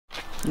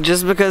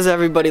just because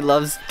everybody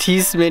loves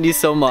Tsmitty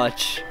so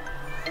much,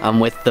 I'm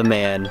with the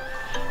man.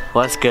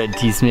 What's good,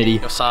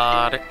 Tsmitty? Yo,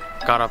 Sod.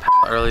 Got up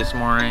early this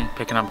morning,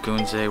 picking up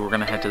Goonsay. We're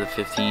gonna head to the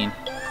 15.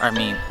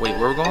 Wait, where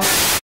we're going?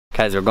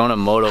 Guys, we're going to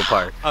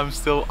Motopark. I'm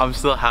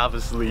still half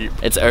asleep.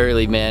 It's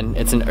early, man.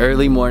 It's an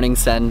early morning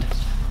send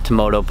to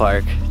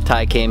Motopark.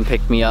 Ty came,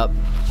 picked me up.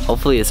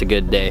 Hopefully it's a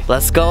good day.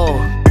 Let's go.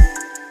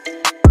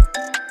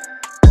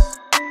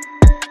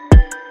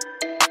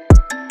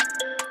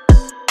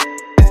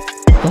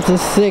 That's a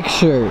sick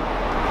shirt.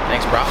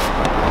 Thanks, bro.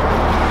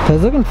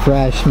 It's looking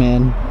fresh,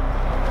 man.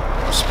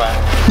 Respect.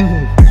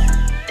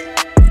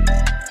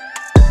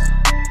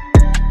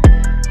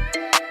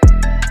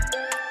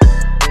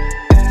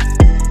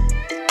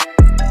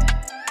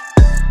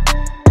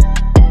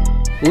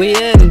 We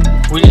in.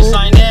 We just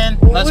signed in.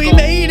 Let's go. We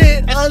made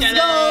it. Let's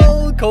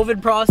go.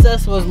 COVID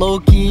process was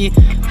low-key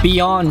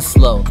beyond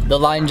slow. The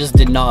line just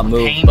did not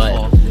move,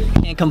 Painful.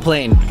 but can't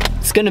complain.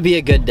 It's gonna be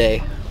a good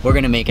day. We're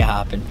gonna make it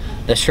happen.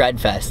 The Shred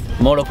Fest,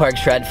 Motopark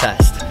Shred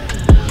Fest.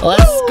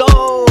 Let's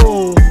go.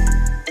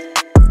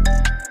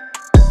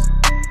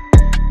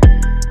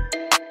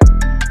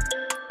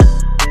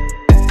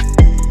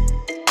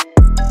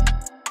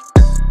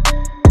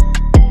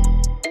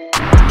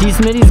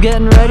 Tsmitty's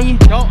getting ready.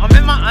 No, I'm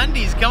in my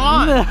undies, come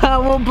on.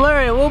 We'll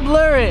blur it, we'll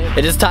blur it.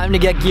 It is time to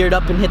get geared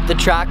up and hit the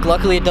track.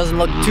 Luckily it doesn't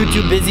look too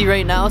busy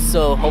right now,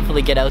 so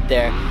hopefully get out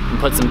there and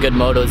put some good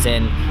motos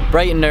in.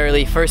 Bright and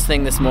early, first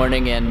thing this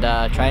morning, and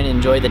try and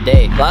enjoy the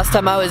day. Last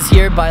time I was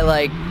here by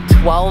like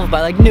 12,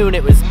 by like noon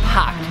it was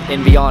packed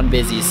and beyond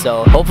busy,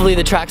 so hopefully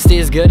the track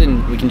stays good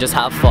and we can just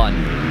have fun.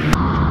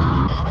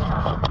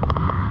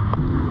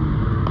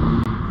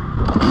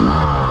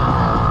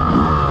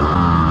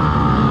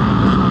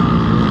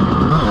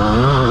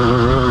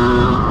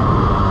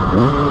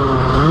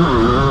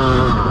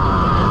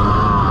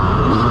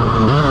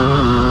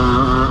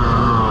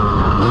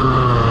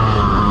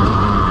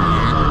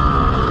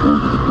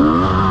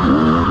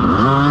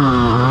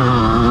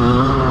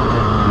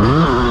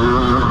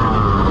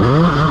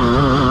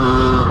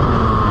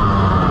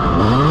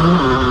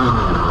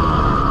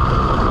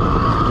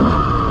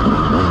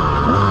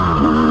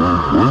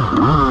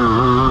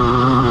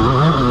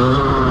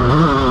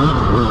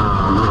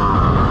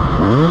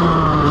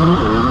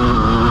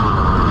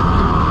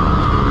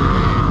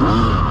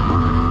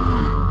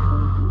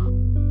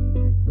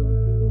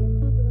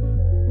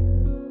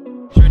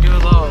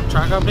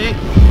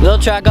 Little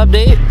track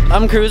update.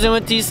 I'm cruising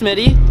with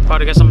Tsmitty. About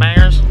to get some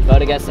bangers. About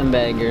to get some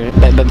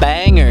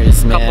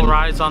bangers, man. Couple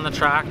rides on the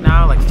track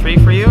now, like 3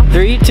 for you.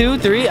 3, 2,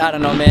 3. I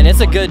don't know, man. It's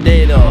a good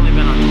day though. Only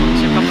been on tour.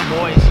 See a couple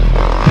boys.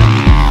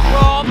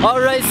 All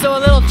right, so a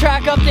little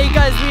track update,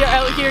 guys. We are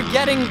out here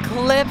getting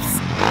clips.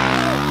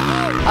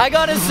 I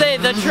gotta say,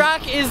 the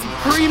track is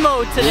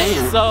primo today,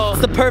 so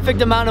it's the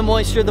perfect amount of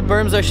moisture. The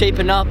berms are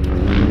shaping up,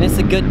 and it's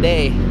a good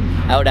day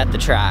out at the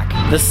track.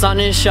 The sun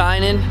is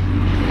shining.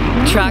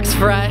 Track's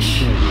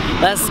fresh.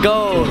 Let's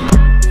go.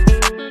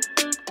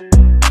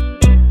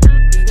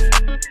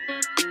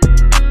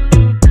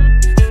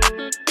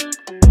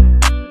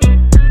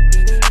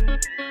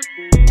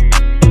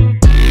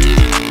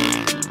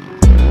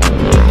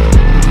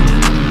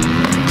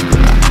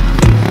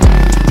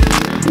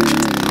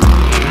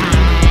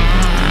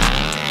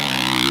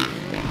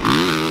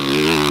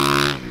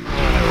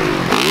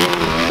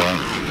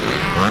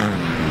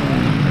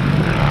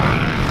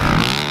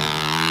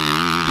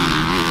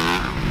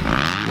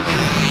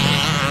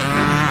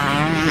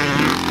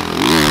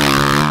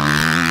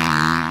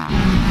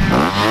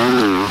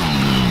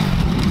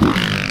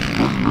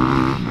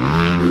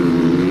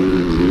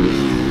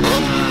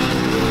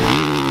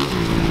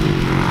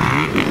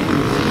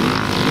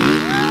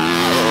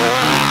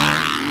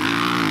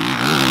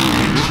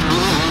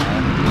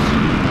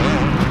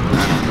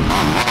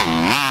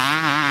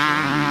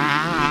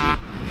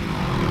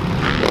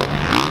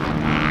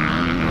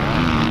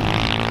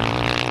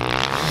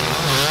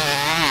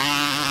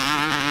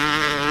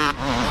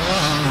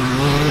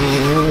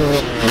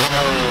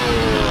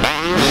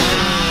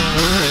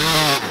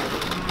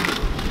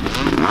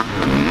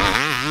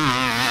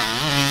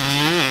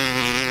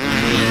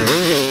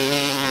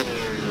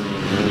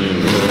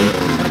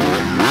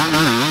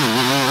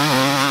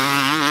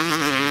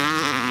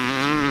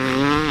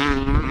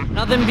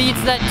 Nothing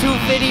beats that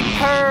 250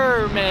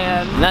 per,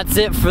 man. And that's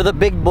it for the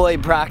big boy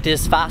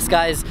practice. Fast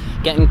guys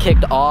getting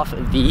kicked off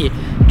the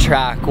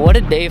track. What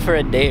a day for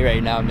a day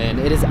right now, man.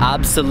 It is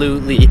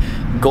absolutely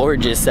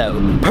gorgeous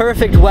out.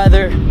 Perfect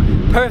weather,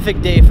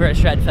 perfect day for a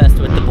shred fest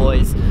with the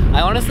boys.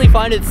 I honestly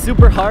find it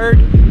super hard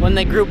when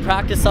they group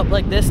practice up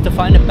like this to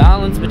find a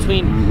balance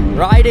between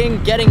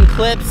riding, getting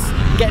clips,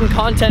 getting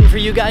content for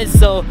you guys,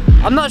 so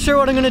I'm not sure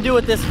what I'm gonna do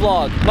with this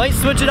vlog. Might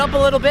switch it up a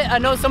little bit. I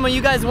know some of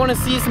you guys wanna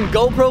see some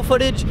GoPro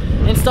footage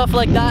and stuff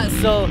like that,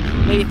 so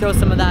maybe throw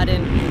some of that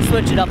in,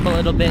 switch it up a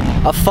little bit.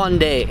 A fun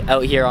day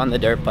out here on the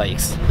dirt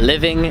bikes.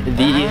 Living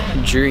the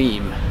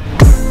dream.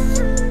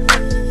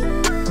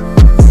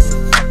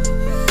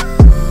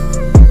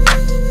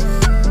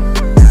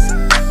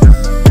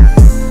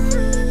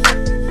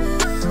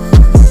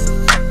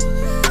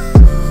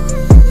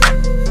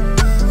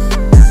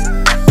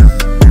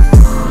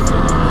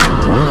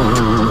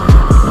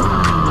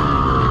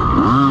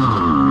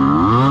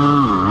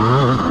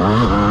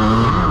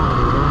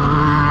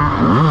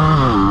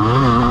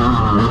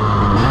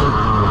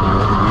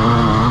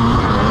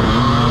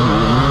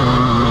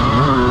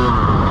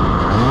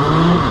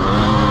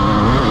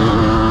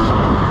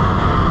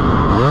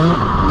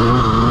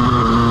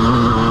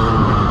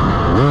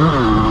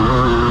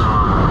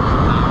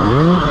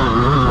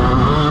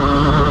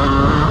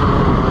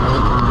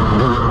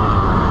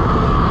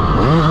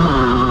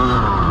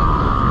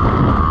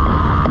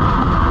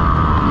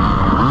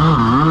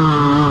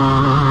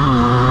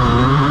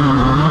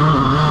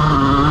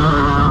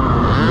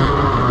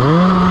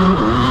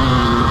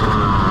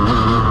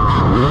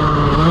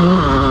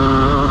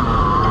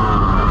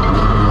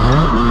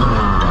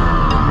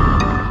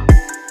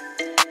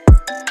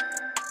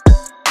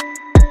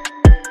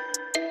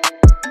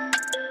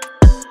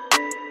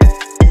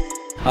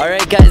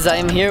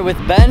 here with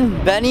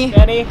Benny,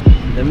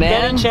 the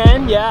man. Benny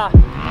Chen, yeah.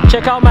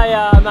 Check out my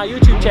my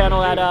YouTube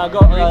channel at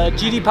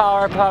GD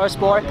Power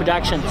Sport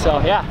Production. So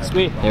yeah,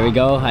 sweet. There we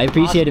go. I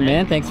appreciate it,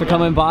 man. Thanks for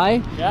coming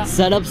by. Yeah.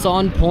 Setup's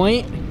on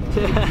point.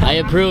 I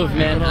approve,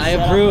 man. I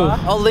approve.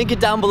 I'll link it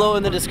down below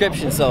in the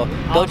description, so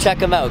go check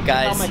them out,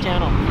 guys. Check out my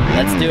channel.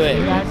 Let's do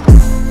it.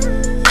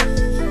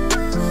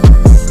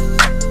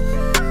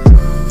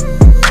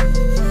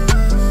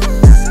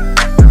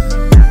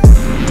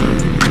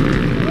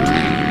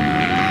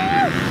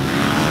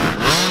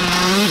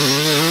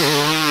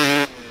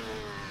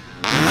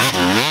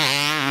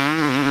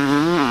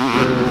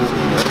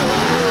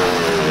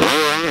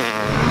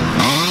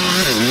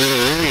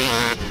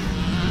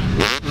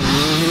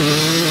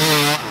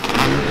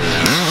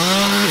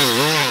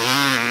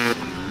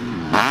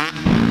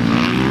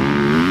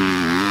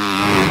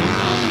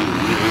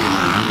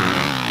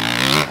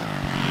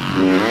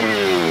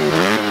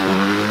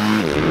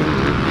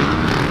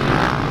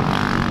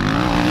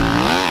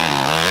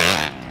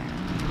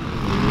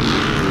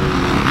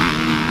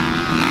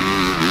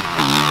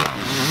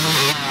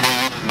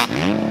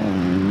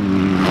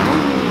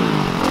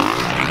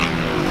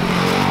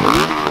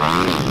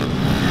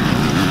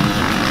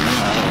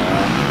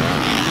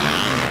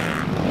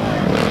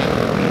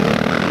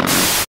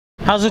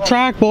 How's the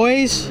track,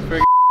 boys?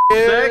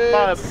 Sick,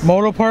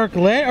 Motopark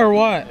lit or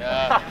what?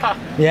 Yeah.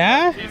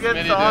 Yeah?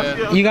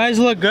 Tsmitty, You guys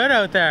look good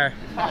out there.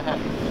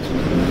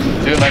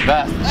 doing my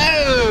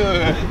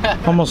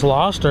best. Almost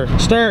lost her.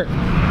 Sturt,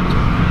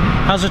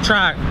 how's the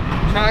track?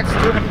 Track's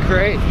doing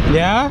great.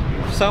 Yeah?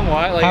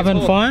 Somewhat. Like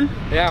Having fun?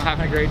 Yeah, I'm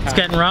having a great time. It's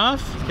getting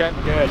rough? It's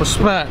getting good.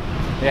 Respect.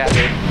 Yeah,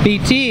 dude.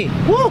 BT,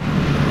 woo!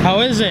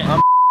 How is it?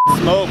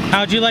 Smoke.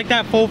 How'd you like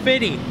that full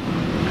 50?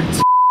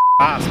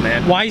 Ass,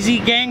 man.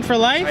 YZ gang for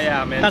life? Oh,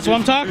 yeah, man. That's what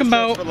I'm talking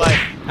about. For life.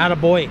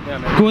 Attaboy. Yeah,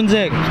 man.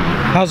 Gunzig,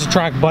 how's the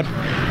track, bud?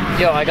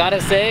 Yo, I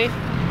gotta say,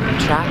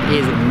 the track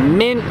is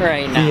mint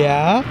right now.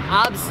 Yeah?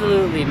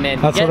 Absolutely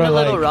mint. That's Getting what I a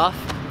little like.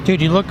 rough.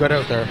 Dude, you look good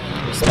out there.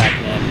 Respect,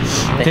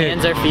 man. The Dude.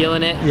 hands are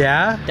feeling it.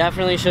 Yeah?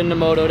 Definitely shouldn't have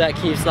motoed at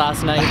Keef's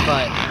last night,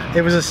 but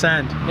It was a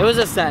send. it was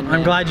a send, man.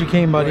 I'm glad you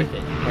came, buddy. Worth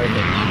it. Worth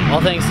it.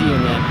 All thanks to you,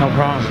 man. No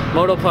problem.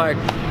 Motopark,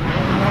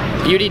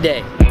 beauty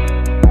day.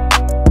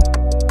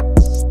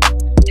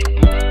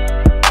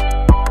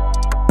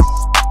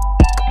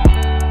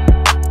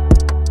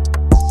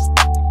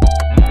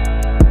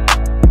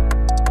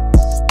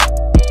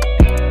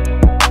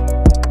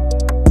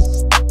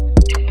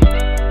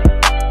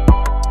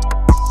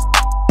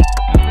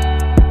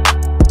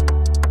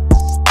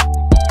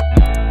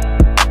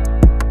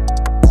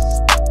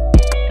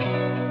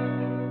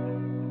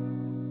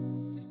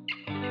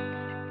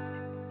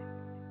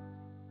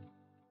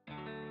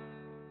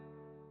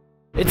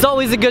 It's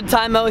always a good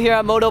time out here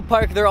at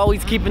Motopark. They're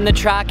always keeping the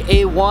track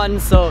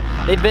A1, so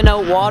they've been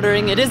out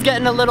watering. It is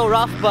getting a little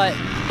rough, but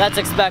that's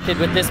expected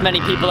with this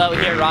many people out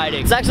here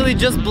riding. It's actually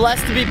just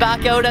blessed to be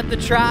back out at the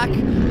track.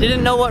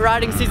 Didn't know what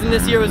riding season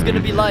this year was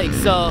gonna be like,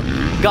 so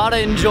gotta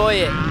enjoy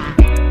it.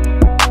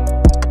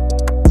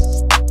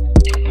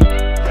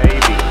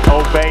 Baby,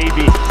 oh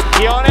baby.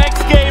 He on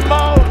X game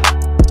mode.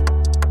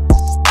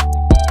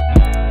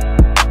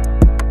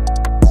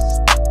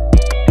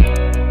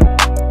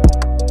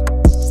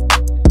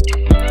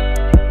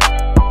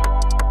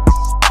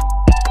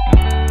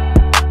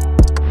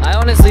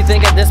 I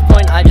think at this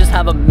point I just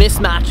have a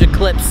mismatch of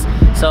clips,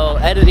 so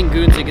editing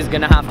Goonzig is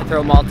gonna have to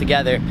throw them all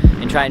together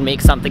and try and make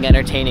something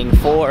entertaining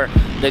for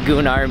the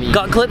Goon Army.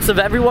 Got clips of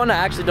everyone. I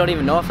actually don't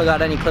even know if I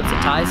got any clips of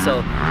Ty,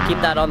 so keep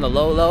that on the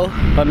low.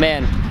 But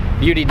man,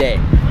 beauty day,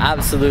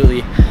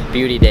 absolutely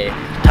beauty day.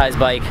 Ty's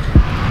bike,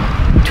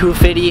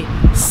 250,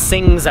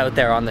 sings out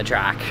there on the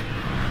track.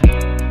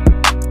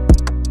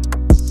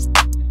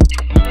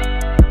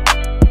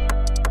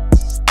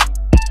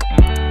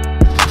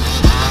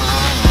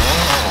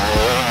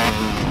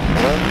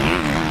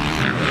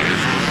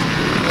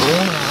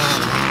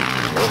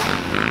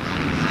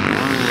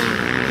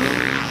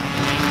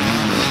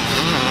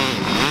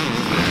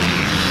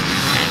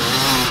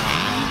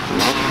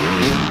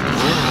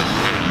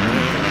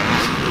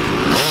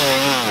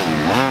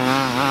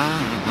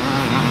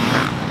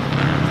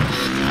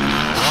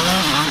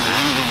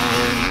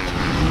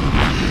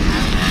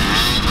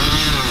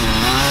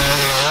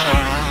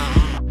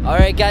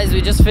 Alright guys,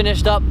 we just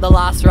finished up the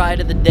last ride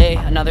of the day,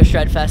 another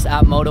Shred Fest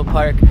at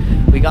Motopark.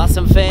 We got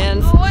some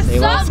fans. What's Hey,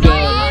 up, let's go.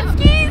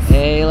 Malevskis?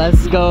 Hey,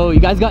 let's go. You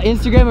guys got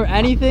Instagram or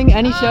anything?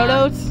 Any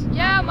shoutouts?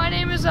 Yeah, my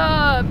name is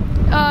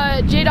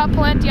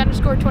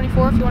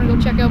j.palenti_24 if you want to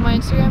go check out my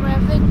Instagram and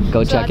everything.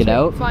 Go So check that's it where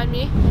you out. can find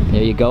me.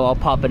 There you go. I'll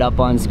pop it up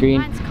on screen.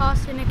 Mine's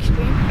Costin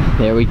Extreme.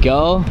 There we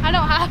go. I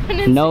don't have an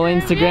Instagram. No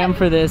Instagram yet.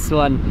 for this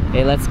one.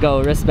 Hey, let's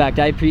go. Respect.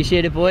 I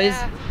appreciate it, boys.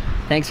 Yeah.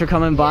 Thanks for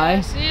coming by.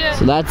 Yeah, see ya.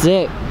 So that's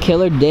it.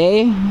 Killer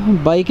day.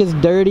 Bike is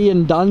dirty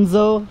and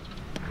dunzo.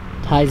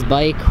 Ty's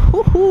bike,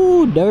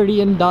 woohoo,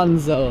 dirty and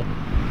dunzo.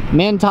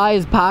 Man, Ty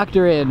has packed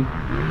her in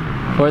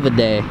for the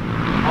day.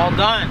 All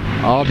done.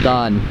 All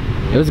done.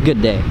 It was a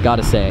good day,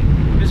 gotta say.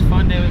 It was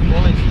fun. day with the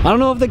boys. I don't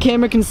know if the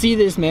camera can see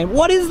this, man.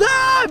 What is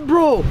that,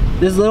 bro?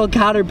 This little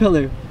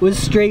caterpillar was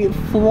straight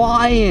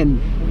flying.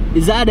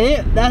 Is that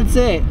it? That's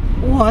it.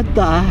 What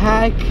the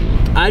heck?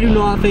 I do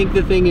not think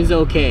the thing is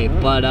okay,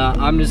 but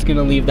I'm just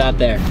gonna leave that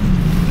there.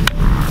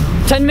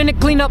 10-minute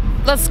cleanup,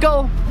 let's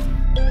go.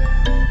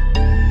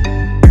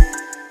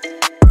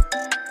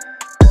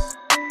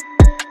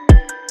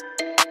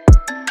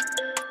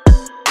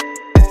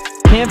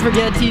 Can't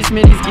forget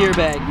Tsmitty's gear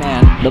bag,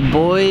 man. The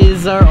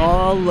boys are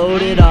all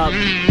loaded up,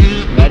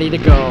 ready to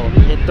go,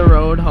 hit the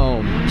road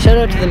home. Shout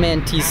out to the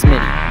man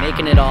Tsmitty,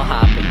 making it all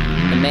happen.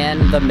 The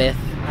man, the myth,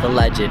 the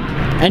legend.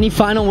 Any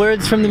final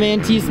words from the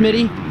man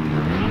Tsmitty?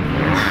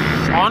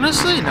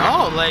 Honestly,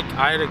 no. Like,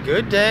 I had a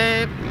good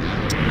day.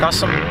 Got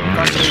some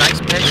nice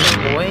pictures,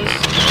 boys.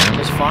 It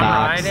was fun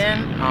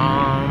riding.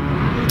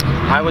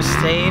 I was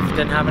safe,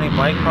 didn't have any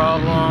bike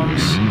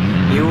problems.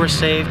 You were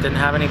safe, didn't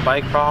have any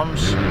bike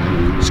problems.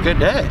 It's a good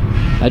day.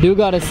 I do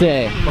gotta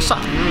say, What's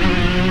up?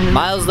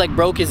 Miles like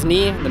broke his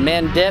knee. The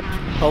man dipped.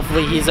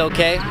 Hopefully he's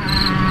okay.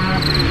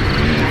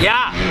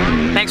 Yeah,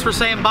 thanks for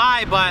saying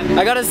bye, but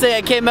I gotta say,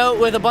 I came out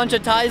with a bunch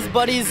of Ty's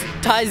buddies,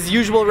 Ty's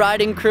usual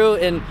riding crew,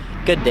 and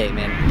good day,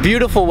 man.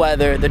 Beautiful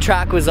weather, the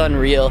track was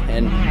unreal,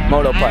 and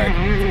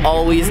Motopark,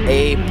 always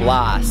a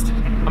blast.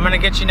 I'm gonna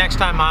get you next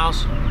time,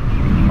 Miles.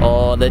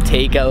 Oh, the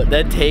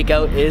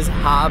takeout is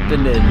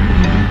happening.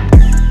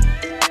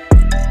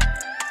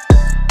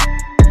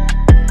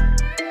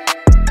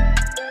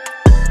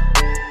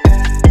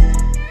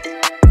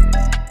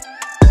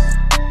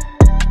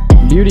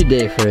 Beauty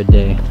day for a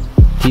day.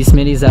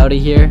 Tsmitty's out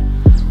of here.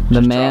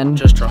 The man.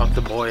 Just dropped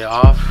the boy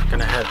off.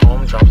 Gonna head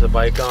home, drop the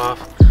bike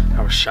off,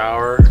 have a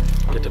shower,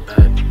 get to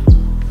bed.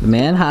 The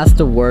man has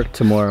to work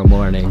tomorrow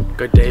morning.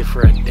 Good day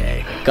for a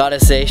day. Gotta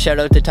say, shout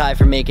out to Ty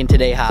for making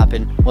today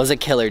happen. Was a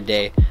killer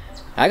day.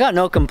 I got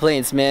no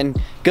complaints, man.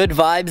 Good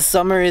vibes,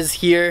 summer is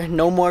here,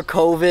 no more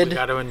COVID. We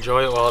gotta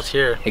enjoy it while it's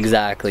here.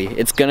 Exactly,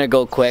 it's gonna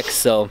go quick,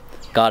 so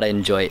gotta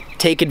enjoy it.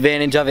 Take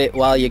advantage of it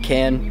while you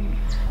can.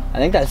 I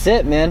think that's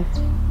it, man.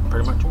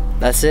 Pretty much.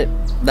 That's it.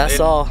 That's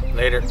all.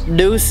 Later.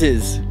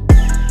 Deuces.